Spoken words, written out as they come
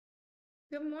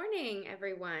Good morning,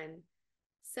 everyone.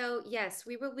 So, yes,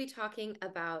 we will be talking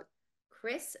about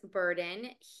Chris Burden.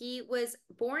 He was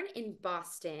born in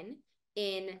Boston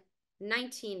in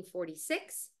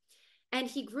 1946, and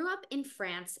he grew up in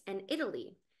France and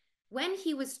Italy. When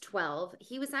he was 12,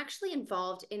 he was actually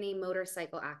involved in a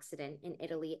motorcycle accident in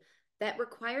Italy that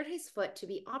required his foot to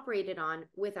be operated on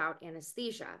without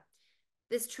anesthesia.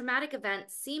 This traumatic event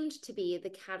seemed to be the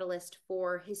catalyst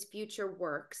for his future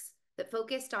works that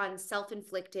focused on self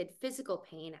inflicted physical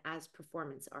pain as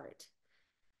performance art.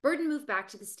 Burden moved back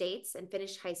to the States and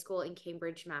finished high school in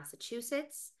Cambridge,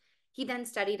 Massachusetts. He then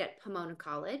studied at Pomona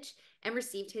College and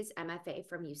received his MFA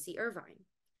from UC Irvine.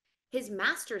 His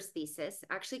master's thesis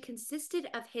actually consisted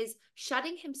of his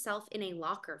shutting himself in a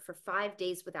locker for 5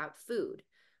 days without food,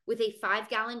 with a 5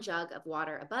 gallon jug of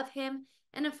water above him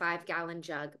and a 5 gallon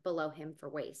jug below him for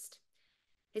waste.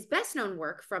 His best known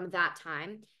work from that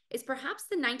time is perhaps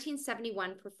the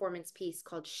 1971 performance piece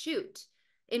called Shoot,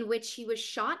 in which he was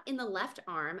shot in the left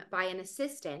arm by an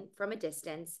assistant from a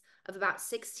distance of about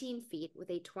 16 feet with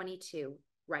a .22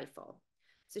 rifle.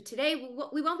 So today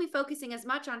we won't be focusing as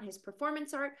much on his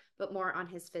performance art, but more on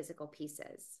his physical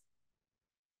pieces.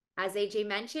 As AJ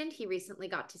mentioned, he recently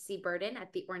got to see Burden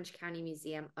at the Orange County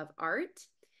Museum of Art.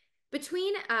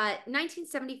 Between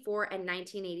 1974 and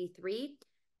 1983,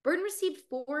 Burden received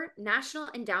 4 National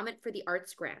Endowment for the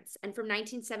Arts grants, and from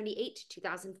 1978 to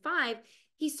 2005,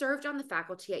 he served on the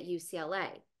faculty at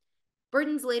UCLA.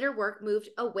 Burden's later work moved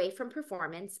away from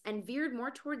performance and veered more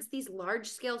towards these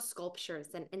large-scale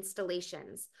sculptures and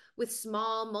installations with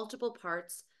small, multiple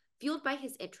parts, fueled by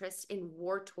his interest in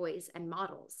war toys and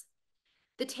models.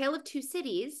 The Tale of Two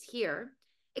Cities, here,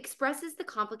 expresses the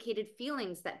complicated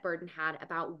feelings that Burden had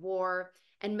about war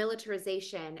and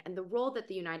militarization and the role that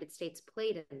the United States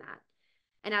played in that.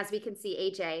 And as we can see,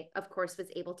 AJ, of course,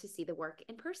 was able to see the work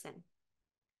in person.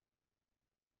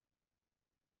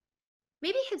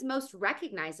 Maybe his most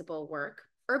recognizable work,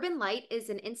 Urban Light,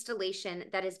 is an installation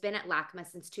that has been at LACMA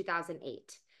since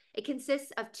 2008. It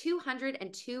consists of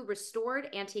 202 restored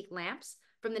antique lamps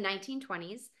from the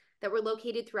 1920s that were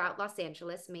located throughout Los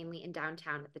Angeles, mainly in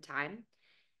downtown at the time.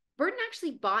 Burden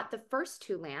actually bought the first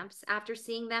 2 lamps after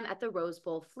seeing them at the Rose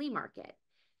Bowl flea market.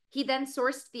 He then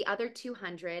sourced the other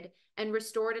 200 and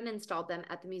restored and installed them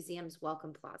at the museum's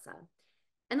Welcome Plaza.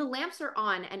 And the lamps are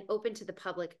on and open to the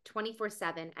public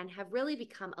 24/7 and have really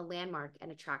become a landmark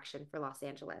and attraction for Los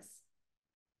Angeles.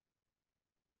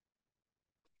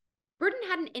 Burden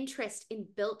had an interest in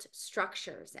built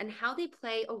structures and how they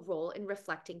play a role in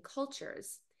reflecting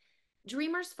cultures.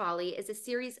 Dreamer's Folly is a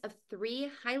series of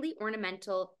 3 highly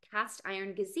ornamental cast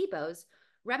iron gazebos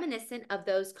reminiscent of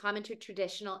those common to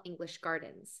traditional English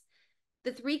gardens.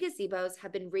 The 3 gazebos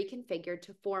have been reconfigured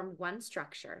to form one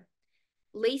structure.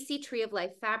 Lacy Tree of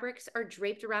Life fabrics are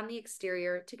draped around the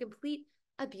exterior to complete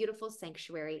a beautiful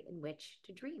sanctuary in which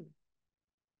to dream.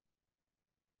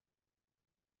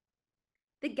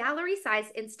 The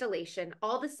gallery-size installation,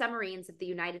 All the Submarines of the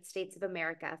United States of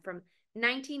America from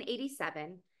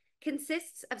 1987,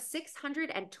 consists of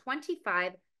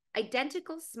 625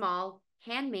 identical small,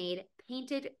 handmade,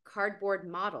 painted cardboard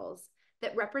models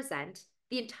that represent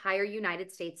the entire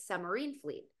United States submarine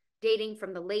fleet, dating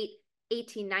from the late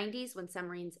 1890s when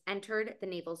submarines entered the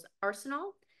naval's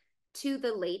arsenal to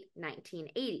the late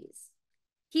 1980s.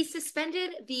 He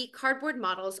suspended the cardboard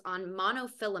models on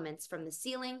monofilaments from the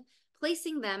ceiling,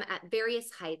 placing them at various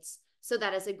heights so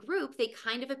that as a group, they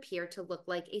kind of appear to look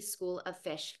like a school of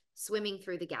fish swimming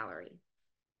through the gallery.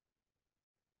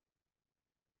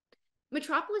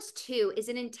 Metropolis 2 is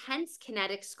an intense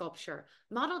kinetic sculpture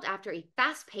modeled after a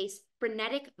fast-paced,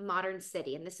 frenetic modern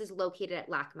city, and this is located at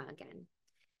LACMA again.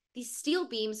 These steel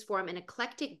beams form an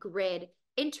eclectic grid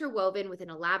interwoven with an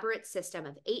elaborate system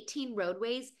of 18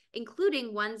 roadways,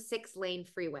 including one 6-lane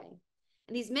freeway.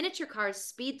 And these miniature cars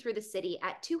speed through the city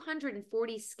at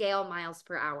 240 scale miles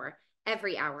per hour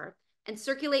every hour and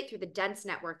circulate through the dense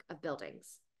network of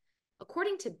buildings.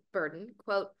 According to Burden,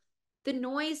 quote, "The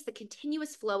noise, the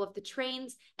continuous flow of the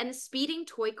trains, and the speeding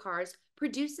toy cars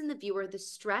produce in the viewer the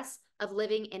stress of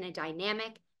living in a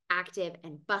dynamic, active,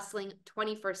 and bustling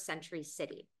 21st century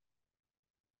city."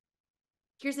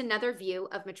 Here's another view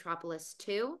of Metropolis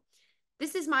 2.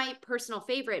 This is my personal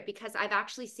favorite because I've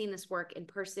actually seen this work in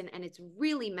person and it's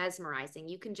really mesmerizing.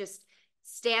 You can just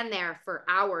stand there for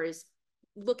hours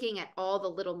looking at all the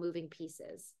little moving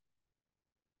pieces.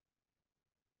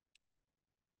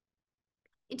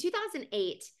 In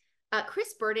 2008,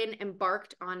 Chris Burden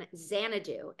embarked on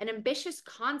Xanadu, an ambitious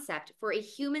concept for a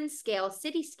human-scale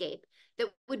cityscape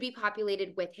that would be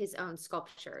populated with his own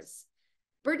sculptures.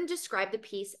 Burden described the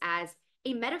piece as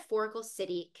a metaphorical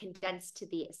city condensed to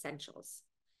the essentials.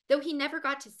 Though he never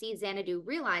got to see Xanadu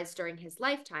realized during his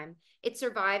lifetime, it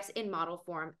survives in model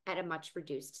form at a much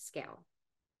reduced scale.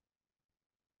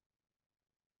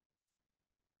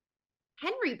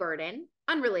 Henry Burden,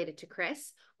 unrelated to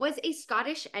Chris, was a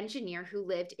Scottish engineer who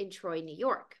lived in Troy, New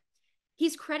York.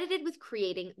 He's credited with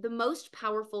creating the most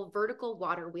powerful vertical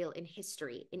water wheel in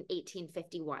history in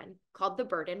 1851, called the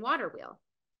Burden water wheel.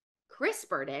 Chris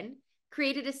Burden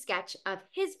created a sketch of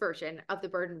his version of the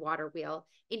Burden water wheel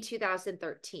in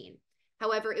 2013.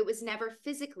 However, it was never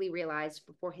physically realized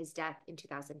before his death in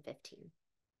 2015.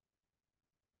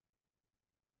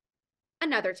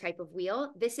 Another type of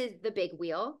wheel, this is the big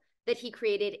wheel that he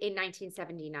created in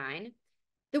 1979.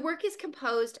 The work is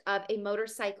composed of a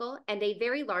motorcycle and a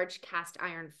very large cast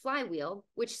iron flywheel,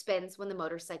 which spins when the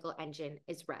motorcycle engine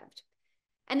is revved.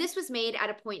 And this was made at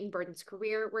a point in Burden's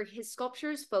career where his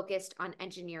sculptures focused on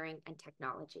engineering and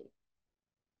technology.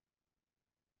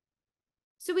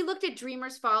 So we looked at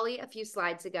Dreamer's Folly a few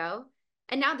slides ago,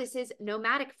 and now this is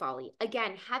Nomadic Folly,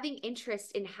 again, having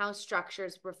interest in how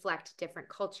structures reflect different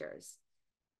cultures.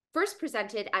 First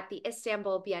presented at the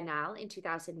Istanbul Biennale in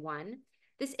 2001,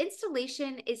 this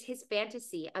installation is his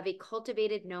fantasy of a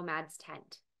cultivated nomad's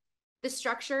tent. The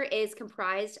structure is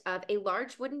comprised of a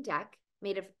large wooden deck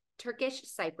made of Turkish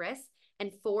cypress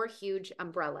and 4 huge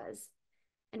umbrellas.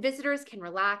 And visitors can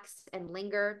relax and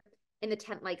linger in the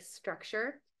tent-like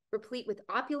structure, replete with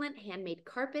opulent handmade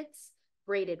carpets,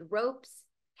 braided ropes,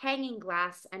 hanging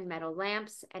glass and metal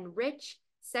lamps, and rich,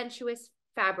 sensuous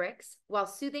fabrics, while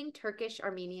soothing Turkish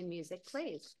Armenian music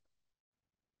plays.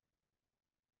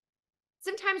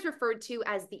 Sometimes referred to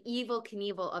as the Evel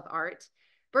Knievel of art,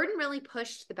 Burden really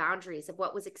pushed the boundaries of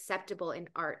what was acceptable in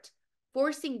art,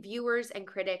 forcing viewers and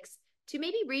critics to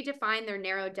maybe redefine their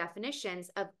narrow definitions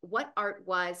of what art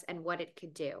was and what it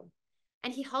could do.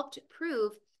 And he helped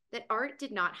prove that art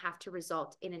did not have to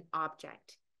result in an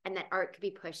object, and that art could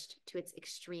be pushed to its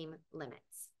extreme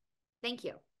limits. Thank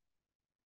you.